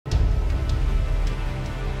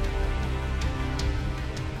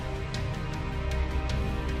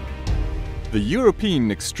The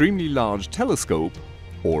European Extremely Large Telescope,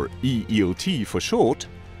 or E-ELT for short,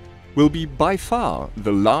 will be by far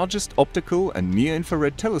the largest optical and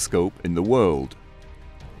near-infrared telescope in the world.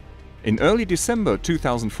 In early December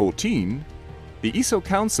 2014, the ESO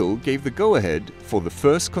Council gave the go-ahead for the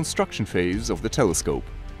first construction phase of the telescope.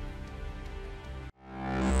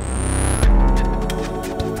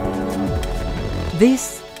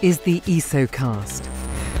 This is the ESOcast.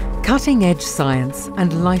 Cutting-edge science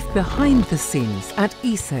and life behind the scenes at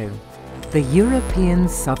ESO, the European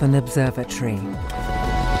Southern Observatory.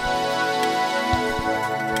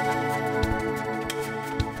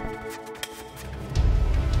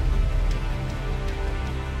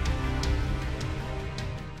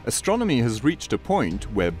 Astronomy has reached a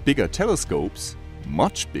point where bigger telescopes,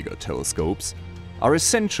 much bigger telescopes, are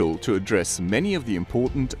essential to address many of the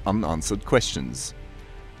important unanswered questions.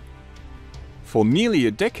 For nearly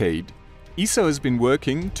a decade, ESO has been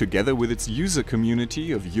working together with its user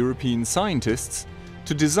community of European scientists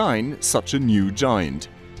to design such a new giant,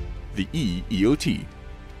 the E-ELT.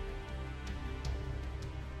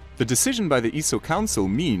 The decision by the ESO Council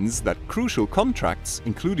means that crucial contracts,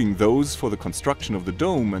 including those for the construction of the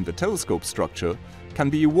dome and the telescope structure, can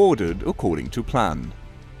be awarded according to plan.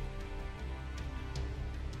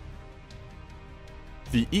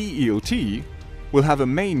 The E-ELT will have a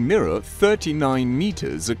main mirror 39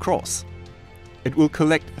 meters across. It will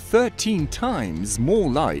collect 13 times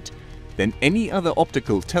more light than any other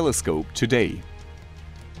optical telescope today.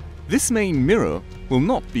 This main mirror will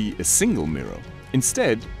not be a single mirror.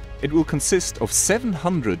 Instead, it will consist of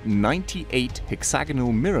 798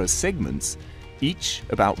 hexagonal mirror segments, each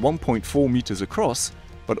about 1.4 meters across,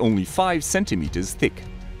 but only 5 centimeters thick.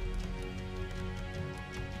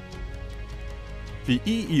 The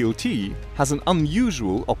E-ELT has an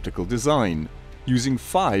unusual optical design, using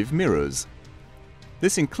 5 mirrors.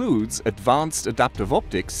 This includes advanced adaptive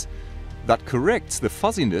optics that corrects the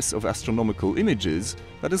fuzziness of astronomical images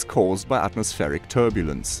that is caused by atmospheric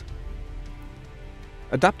turbulence.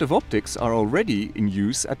 Adaptive optics are already in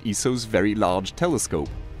use at ESO's Very Large Telescope.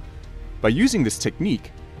 By using this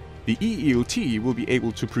technique, the E-ELT will be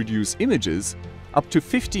able to produce images up to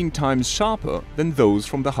 15 times sharper than those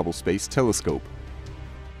from the Hubble Space Telescope.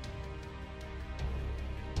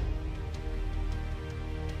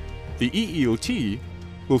 The E-ELT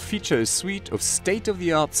will feature a suite of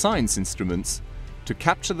state-of-the-art science instruments to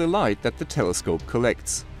capture the light that the telescope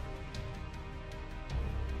collects.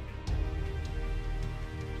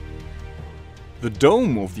 The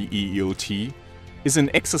dome of the E-ELT is an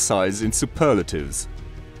exercise in superlatives.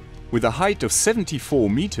 With a height of 74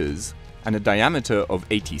 meters and a diameter of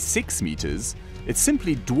 86 meters, it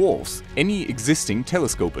simply dwarfs any existing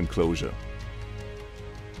telescope enclosure.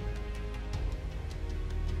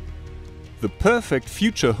 The perfect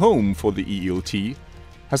future home for the E-ELT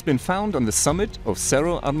has been found on the summit of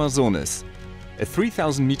Cerro Armazones, a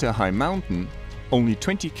 3,000-meter high mountain only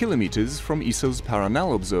 20 kilometers from ESO's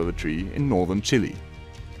Paranal Observatory in northern Chile.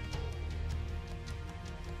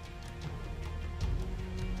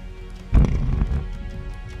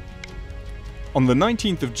 On the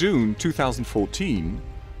 19th of June 2014,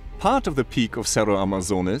 part of the peak of Cerro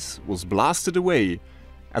Armazones was blasted away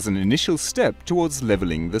as an initial step towards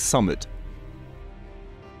leveling the summit.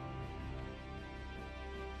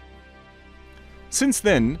 Since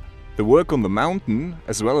then, the work on the mountain,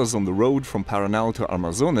 as well as on the road from Paranal to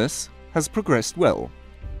Armazones, has progressed well.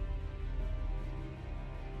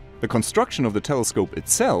 The construction of the telescope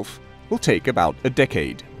itself will take about a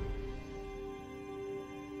decade.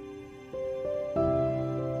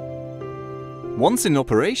 Once in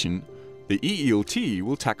operation, the E-ELT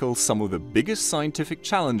will tackle some of the biggest scientific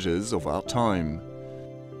challenges of our time.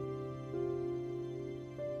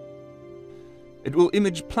 It will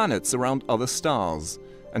image planets around other stars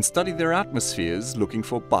and study their atmospheres looking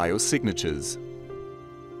for biosignatures.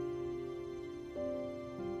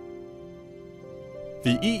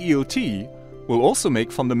 The E-ELT will also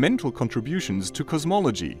make fundamental contributions to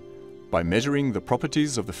cosmology by measuring the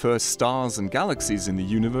properties of the first stars and galaxies in the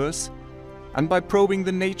universe and by probing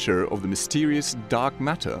the nature of the mysterious dark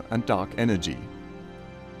matter and dark energy.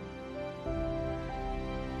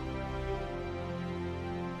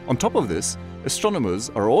 On top of this, astronomers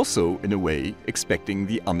are also, in a way, expecting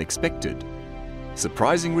the unexpected.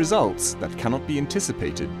 Surprising results that cannot be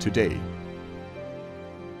anticipated today.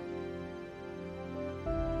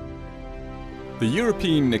 The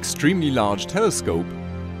European Extremely Large Telescope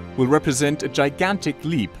will represent a gigantic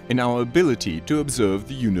leap in our ability to observe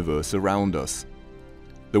the universe around us.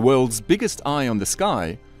 The world's biggest eye on the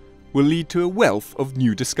sky will lead to a wealth of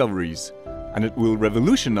new discoveries, and it will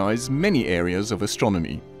revolutionize many areas of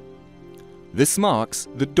astronomy. This marks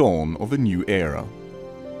the dawn of a new era.